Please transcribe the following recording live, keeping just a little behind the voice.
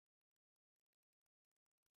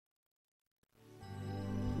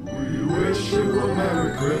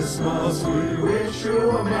Christmas, we wish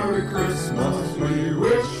you a Merry Christmas, we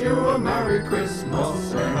wish you a Merry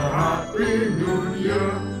Christmas and a Happy New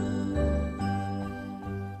Year.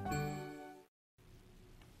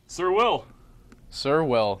 Sir Will. Sir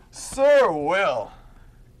Will. Sir Will.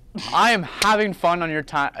 I am having fun on your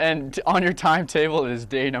time, and on your timetable it is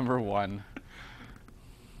day number 1.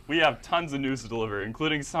 We have tons of news to deliver,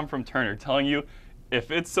 including some from Turner, telling you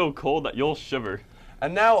if it's so cold that you'll shiver.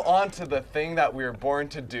 And now on to the thing that we were born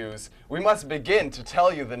to do. We must begin to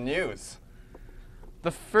tell you the news. The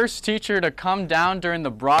first teacher to come down during the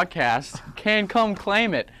broadcast can come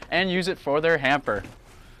claim it and use it for their hamper.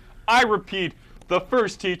 I repeat, the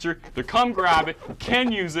first teacher to come grab it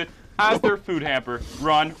can use it as their food hamper.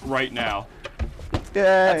 Run right now.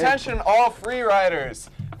 Yay. Attention all free riders.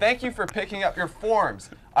 Thank you for picking up your forms.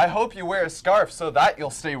 I hope you wear a scarf so that you'll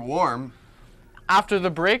stay warm. After the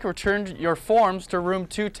break, return your forms to room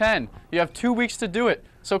 210. You have 2 weeks to do it,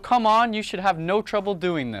 so come on, you should have no trouble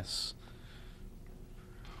doing this.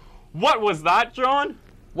 What was that, John?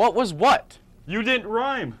 What was what? You didn't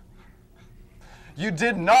rhyme. You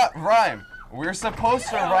did not rhyme. We're supposed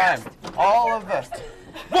to rhyme. All of us.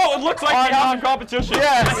 Whoa, it looks like we have a competition.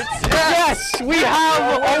 Yes! Yes, we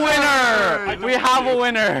have a winner. We have a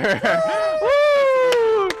winner.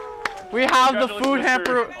 Woo! We have the food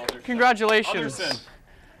hamper. Congratulations. Otherson.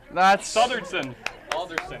 That's Southerson.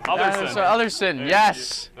 Otherson.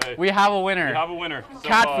 Yes, Hey. we have a winner. We have a winner. So,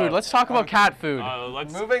 Cat food. Let's talk about cat food.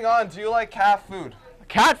 Moving on, do you like calf food?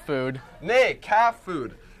 Cat food? Nay, calf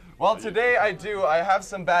food. Well, today I do. I have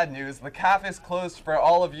some bad news. The calf is closed for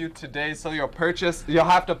all of you today, so you'll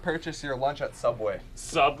have to purchase your lunch at Subway.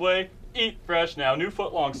 Subway, eat fresh now. New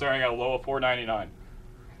footlong starting at a low of $4.99.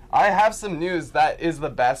 I have some news that is the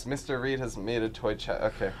best. Mr. Reed has made a toy chat.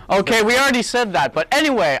 Okay. Okay, we already said that, but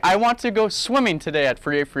anyway, I want to go swimming today at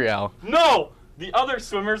Friel. No! The other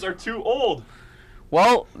swimmers are too old.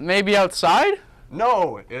 Well, maybe outside?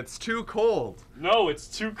 No, it's too cold. No, it's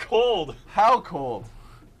too cold. How cold?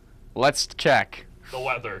 Let's check. The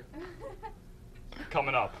weather.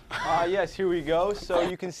 Coming up. Yes, here we go. So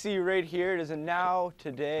you can see right here, it is now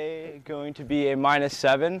today going to be a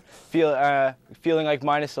 -7, feeling like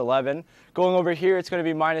 -11. Going over here, it's going to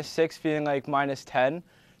be -6, feeling like -10.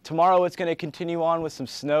 Tomorrow, it's going to continue on with some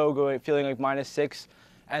snow, feeling like -6.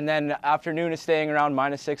 And then afternoon is staying around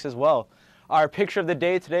 -6 as well. Our picture of the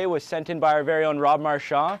day today was sent in by our very own Rob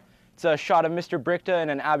Marchand. It's a shot of Mr. Brichta in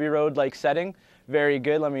an Abbey Road-like setting. Very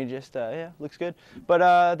good. Let me just, yeah, looks good.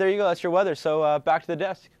 But there you go. That's your weather. So back to the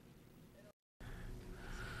desk.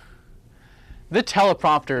 The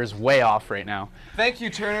teleprompter is way off right now. Thank you,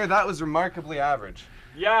 Turner. That was remarkably average.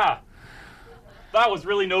 Yeah. That was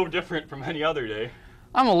really no different from any other day.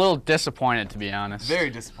 I'm a little disappointed, to be honest. Very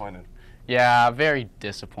disappointed. Yeah, very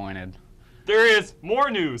disappointed. There is more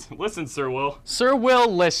news. Listen, Sir Will. Sir Will,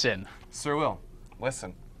 listen. Sir Will,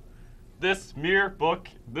 listen. This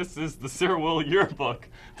is the Sir Will yearbook.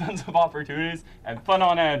 Tons of opportunities and fun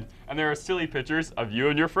on end. And there are silly pictures of you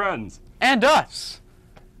and your friends. And us.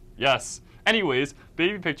 Yes. Anyways,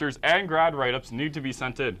 baby pictures and grad write-ups need to be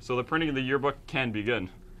sent in, so the printing of the yearbook can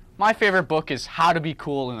begin. My favorite book is How to Be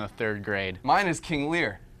Cool in the 3rd grade. Mine is King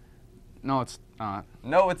Lear. No, it's not.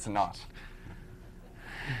 No, it's not.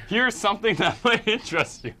 Here's something that might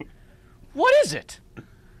interest you. What is it?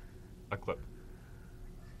 A clip.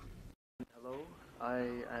 Hello, I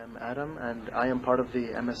am Adam, and I am part of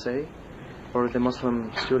the MSA, or the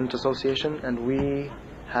Muslim Student Association, and we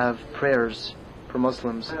have prayers for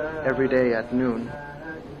Muslims every day at noon.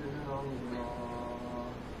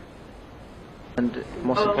 And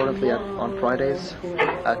most importantly, on Fridays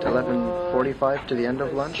at 11:45 to the end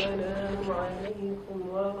of lunch.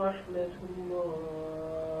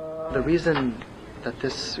 The reason that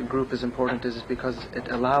this group is important is because it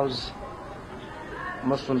allows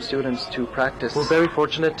Muslim students to practice. We're very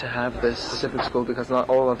fortunate to have this specific school because not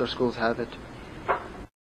all other schools have it.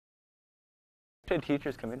 Did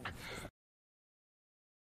teachers come in?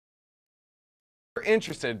 If you're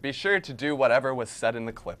interested, be sure to do whatever was said in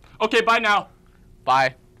the clip. Okay, bye now.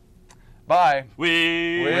 Bye. Bye.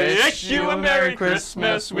 We wish you a Merry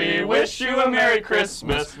Christmas. We wish you a Merry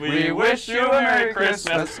Christmas. We wish you a Merry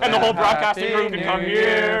Christmas. And the whole broadcasting crew can come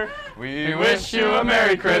here. We wish you a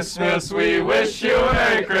Merry Christmas. We wish you a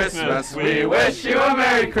Merry Christmas. We wish you a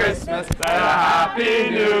Merry Christmas and a Happy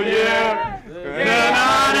New Year. Good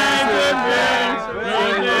night and good things. We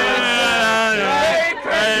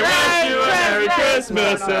wish you a Merry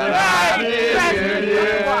Christmas and a